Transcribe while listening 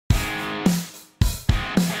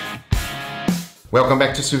Welcome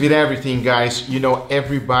back to Sous Vide Everything, guys. You know,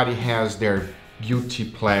 everybody has their guilty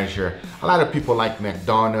pleasure. A lot of people like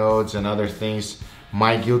McDonald's and other things.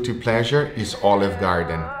 My guilty pleasure is Olive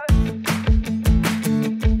Garden.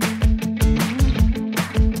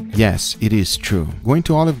 Yes, it is true. Going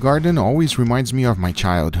to Olive Garden always reminds me of my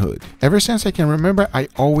childhood. Ever since I can remember, I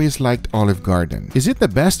always liked Olive Garden. Is it the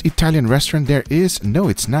best Italian restaurant there is? No,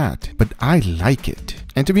 it's not. But I like it.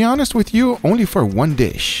 And to be honest with you, only for one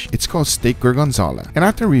dish. It's called Steak Gorgonzola. And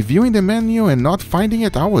after reviewing the menu and not finding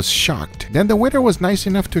it, I was shocked. Then the waiter was nice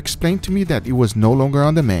enough to explain to me that it was no longer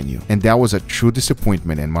on the menu. And that was a true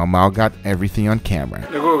disappointment, and Mama got everything on camera.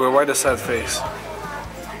 Hey Google, why the sad face?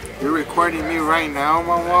 You're recording me right now,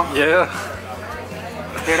 Mama? Yeah.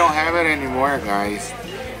 They don't have it anymore, guys.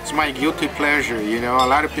 It's my guilty pleasure, you know. A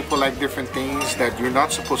lot of people like different things that you're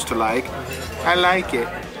not supposed to like. I like it.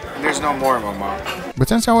 And there's no more, Mama. But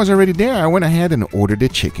since I was already there, I went ahead and ordered the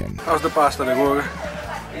chicken. How's the pasta, Google?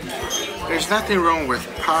 There's nothing wrong with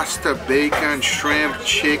pasta, bacon, shrimp,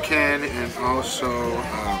 chicken, and also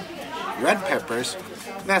red peppers.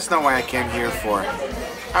 That's not what I came here for.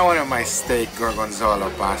 I wanted my steak gorgonzola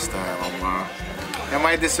pasta, Mama. Am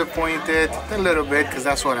I disappointed? A little bit, because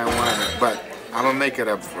that's what I wanted. But I'm going to make it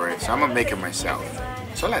up for it. So I'm going to make it myself.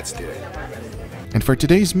 So let's do it. And for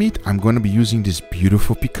today's meat, I'm going to be using this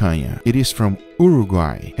beautiful picanha. It is from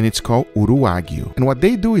Uruguay, and it's called Uruwagyu. And what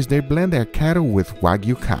they do is they blend their cattle with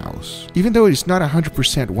Wagyu cows. Even though it's not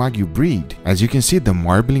 100% Wagyu breed, as you can see, the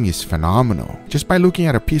marbling is phenomenal. Just by looking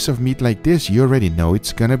at a piece of meat like this, you already know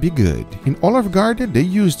it's gonna be good. In Olive Garden, they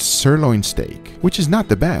used sirloin steak, which is not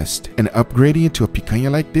the best, and upgrading it to a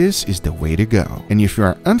picanha like this is the way to go. And if you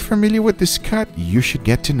are unfamiliar with this cut, you should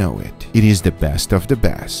get to know it. It is the best of the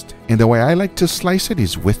best. And the way I like to slice it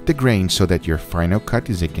is with the grain so that your final cut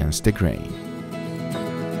is against the grain.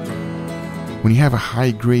 When you have a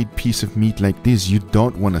high-grade piece of meat like this, you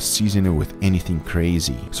don't want to season it with anything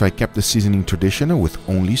crazy. So I kept the seasoning traditional with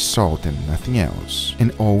only salt and nothing else.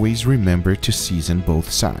 And always remember to season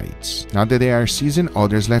both sides. Now that they are seasoned, all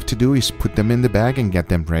there's left to do is put them in the bag and get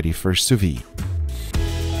them ready for sous vide.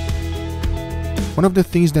 One of the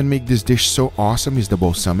things that make this dish so awesome is the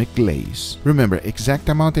balsamic glaze. Remember, exact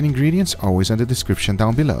amount and ingredients always in the description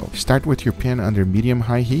down below. Start with your pan under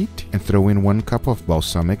medium-high heat and throw in 1 cup of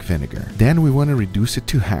balsamic vinegar. Then we want to reduce it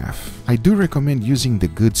to half. I do recommend using the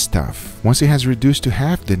good stuff. Once it has reduced to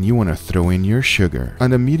half, then you want to throw in your sugar.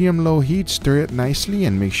 On a medium-low heat, stir it nicely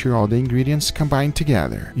and make sure all the ingredients combine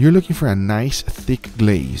together. You're looking for a nice thick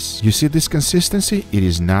glaze. You see this consistency? It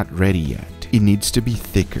is not ready yet. It needs to be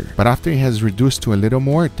thicker. But after it has reduced to a little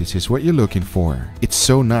more, this is what you're looking for. It's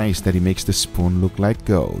so nice that it makes the spoon look like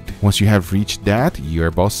gold. Once you have reached that,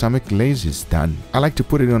 your balsamic glaze is done. I like to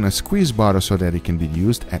put it on a squeeze bottle so that it can be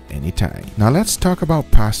used at any time. Now let's talk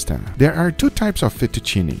about pasta. There are 2 types of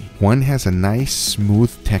fettuccine. One has a nice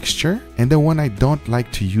smooth texture, and the one I don't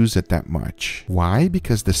like to use it that much. Why?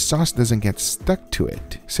 Because the sauce doesn't get stuck to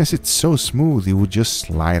it. Since it's so smooth, it will just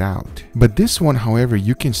slide out. But this one, however,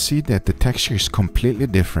 you can see that the texture is completely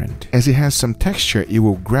different. As it has some texture, it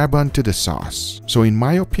will grab onto the sauce. So in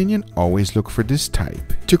my opinion, always look for this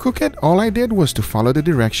type. To cook it, all I did was to follow the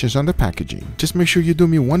directions on the packaging. Just make sure you do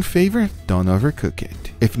me one favor, don't overcook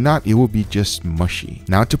it. If not, it will be just mushy.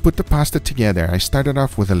 Now to put the pasta together, I started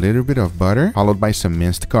off with a little bit of butter, followed by some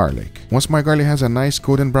minced garlic. Once my garlic has a nice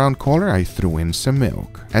golden brown color, I threw in some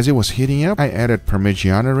milk. As it was heating up, I added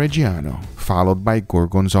Parmigiano Reggiano, followed by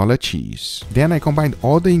Gorgonzola cheese. Then I combined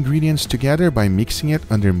all the ingredients together by mixing it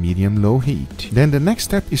under medium-low heat. Then the next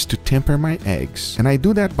step is to temper my eggs, and I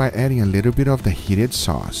do that by adding a little bit of the heated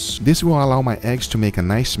sauce. This will allow my eggs to make a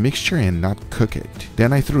nice mixture and not cook it.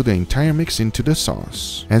 Then I threw the entire mix into the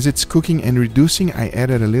sauce. As it's cooking and reducing, I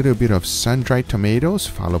added a little bit of sun-dried tomatoes,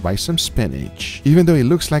 followed by some spinach. Even though it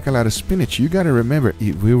looks like a lot of spinach, you gotta remember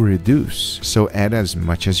it will reduce, so add as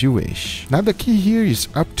much as you wish. Now the key here is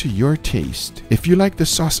up to your taste. If you like the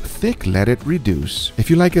sauce thick, let it reduce. If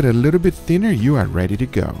you like it a little bit thinner, you are ready to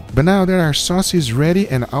go. But now that our sauce is ready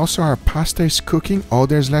and also our pasta is cooking, all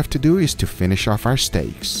there's left to do is to finish off our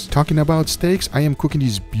steaks. Talking about steaks, I am cooking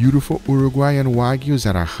these beautiful Uruguayan Wagyus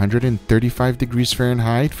at 135 degrees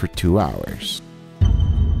Fahrenheit for 2 hours.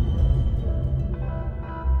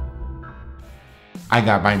 I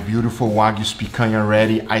got my beautiful Wagyu picanha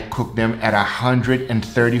ready. I cooked them at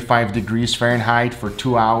 135 degrees Fahrenheit for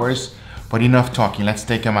 2 hours. But enough talking, let's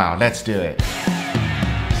take them out. Let's do it.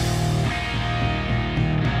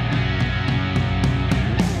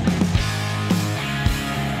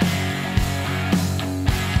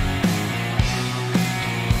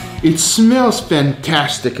 It smells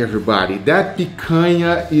fantastic, everybody. That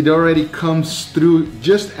picanha, it already comes through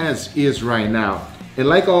just as is right now. And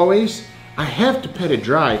like always, I have to pat it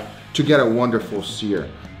dry to get a wonderful sear.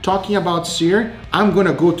 Talking about sear, I'm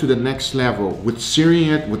gonna go to the next level with searing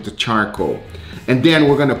it with the charcoal. And then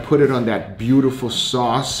we're gonna put it on that beautiful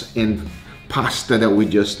sauce and pasta that we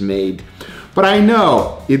just made. But I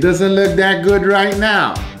know it doesn't look that good right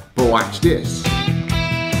now, but watch this.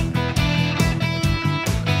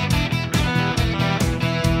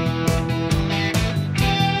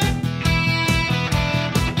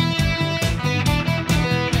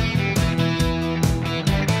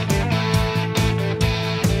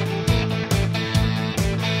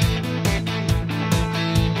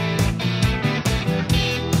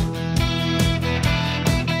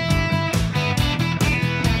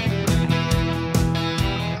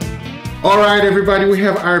 All right, everybody, we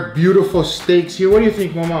have our beautiful steaks here. What do you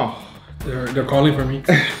think, Mama? They're calling for me.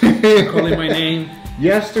 They're calling my name.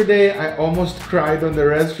 Yesterday, I almost cried on the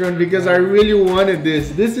restaurant because I really wanted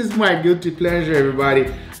this. This is my guilty pleasure,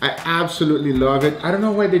 everybody. I absolutely love it. I don't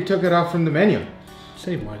know why they took it off from the menu.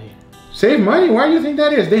 Save money. Save money? Why do you think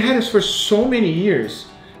that is? They had this for so many years,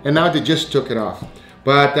 and now they just took it off.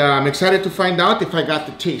 But I'm excited to find out if I got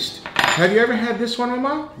the taste. Have you ever had this one,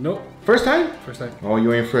 Mama? Nope. First time? First time. Oh,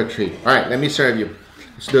 you're in for a treat. All right, let me serve you.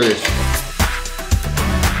 Let's do this.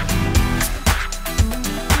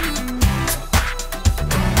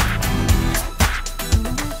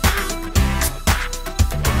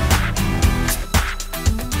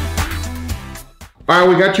 All right,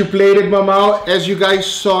 we got you plated, Mama. As you guys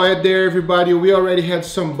saw it there, everybody, we already had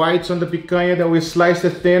some bites on the picanha that we sliced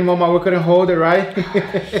it thin, Mama. We couldn't hold it, right?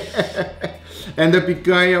 And the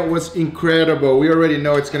picanha was incredible. We already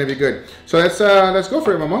know it's gonna be good. So let's go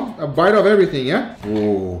for it, Mama. A bite of everything, yeah?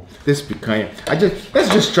 Ooh, this picanha.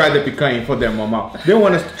 Let's just try the picanha for them, Mama. They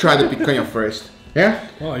want us to try the picanha first. Yeah?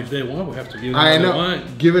 Well, if they want, we have to give them what they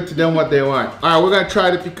want. Give it to them what they want. All right, we're gonna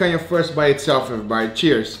try the picanha first by itself, everybody.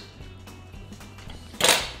 Cheers.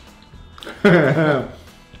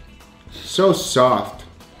 So soft,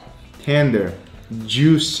 tender,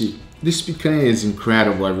 juicy. This picanha is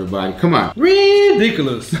incredible, everybody. Come on.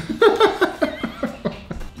 Ridiculous. The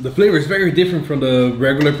flavor is very different from the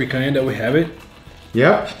regular picanha that we have it.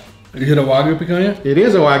 Yep. Is it a Wagyu picanha? It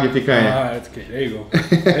is a Wagyu picanha. Ah, it's okay. There you go.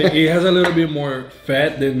 It has a little bit more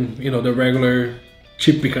fat than, you know, the regular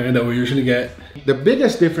cheap picanha that we usually get. The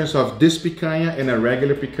biggest difference of this picanha and a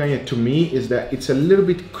regular picanha to me is that it's a little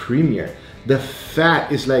bit creamier. The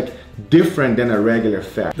fat is like different than a regular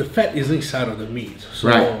fat. The fat is inside of the meat. So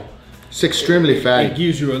right. It's extremely fatty. It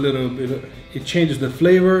gives you a little bit, it changes the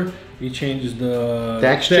flavor, it changes the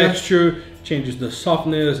texture, changes the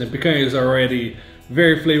softness, and picanha is already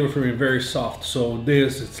very flavorful and very soft. So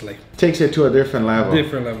this, it's like... takes it to a different level.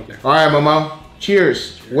 Different level there. All right, Mama.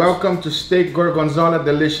 Cheers. Welcome to Steak Gorgonzola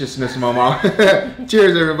deliciousness, Mama.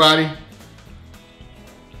 Cheers, everybody.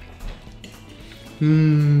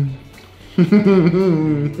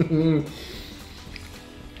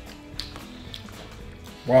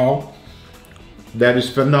 Wow. That is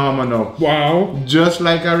phenomenal. Wow. Just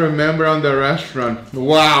like I remember on the restaurant.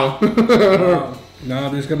 Wow. Wow. No,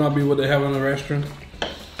 this cannot be what they have in the restaurant.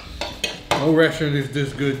 No restaurant is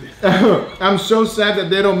this good. I'm so sad that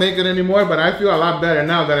they don't make it anymore, but I feel a lot better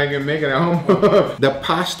now that I can make it at home. The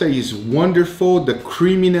pasta is wonderful. The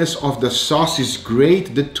creaminess of the sauce is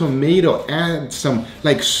great. The tomato adds some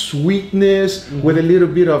like sweetness with a little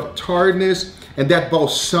bit of tartness. And that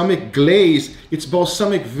balsamic glaze, it's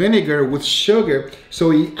balsamic vinegar with sugar,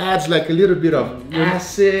 so it adds like a little bit of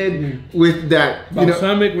acid with that.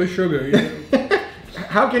 Balsamic with sugar. Yeah.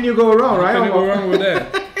 How can you go wrong, right? How can you go wrong with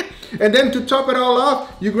that? And then to top it all off,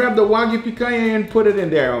 you grab the Wagyu picanha and put it in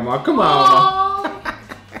there, Omar. Come on, Omar.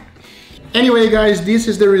 Anyway, guys, this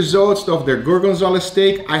is the results of the Gorgonzola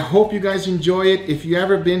steak. I hope you guys enjoy it. If you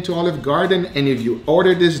ever been to Olive Garden and if you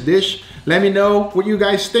order this dish, let me know what you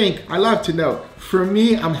guys think. I love to know. For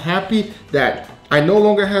me, I'm happy that I no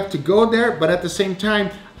longer have to go there, but at the same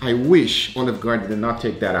time, I wish Olive Garden did not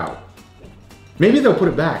take that out. Maybe they'll put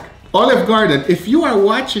it back. Olive Garden, if you are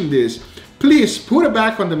watching this, please put it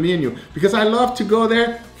back on the menu because I love to go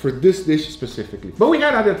there for this dish specifically. But we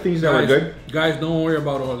got other things that were good. Guys, don't worry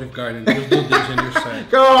about Olive Garden. Just do this on your side.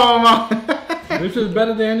 Come on. This is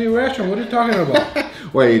better than any restaurant. What are you talking about?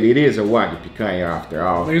 Well, it is a Wagyu picanha after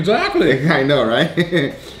all. Exactly. I know,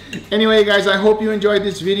 right? Anyway, guys, I hope you enjoyed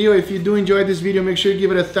this video. If you do enjoy this video, make sure you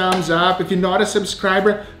give it a thumbs up. If you're not a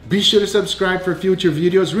subscriber, be sure to subscribe for future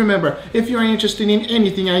videos. Remember, if you're interested in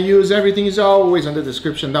anything I use, everything is always in the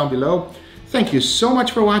description down below. Thank you so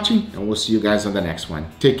much for watching, and we'll see you guys on the next one.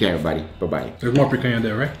 Take care, everybody. Bye-bye. There's more picanha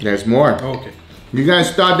there, right? There's more. Okay. You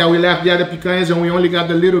guys thought that we left the other picanhas and we only got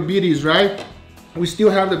the little bitties, right? We still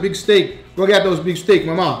have the big steak. Go get those big steak,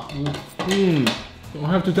 mama. Don't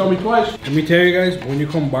have to tell me twice. Let me tell you guys, when you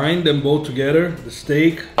combine them both together, the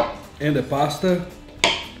steak and the pasta,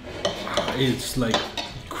 it's like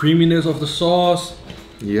creaminess of the sauce.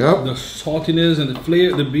 Yep. The saltiness and the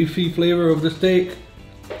flavor, the beefy flavor of the steak.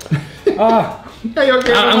 Hey,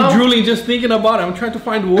 okay, I'm drooling just thinking about it. I'm trying to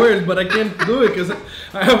find words, but I can't do it because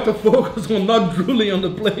I have to focus on not drooling on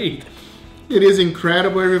the plate. It is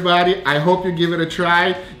incredible, everybody. I hope you give it a try.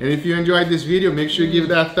 And if you enjoyed this video, make sure you give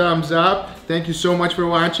that thumbs up. Thank you so much for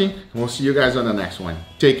watching, and we'll see you guys on the next one.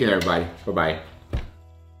 Take care, everybody. Bye-bye.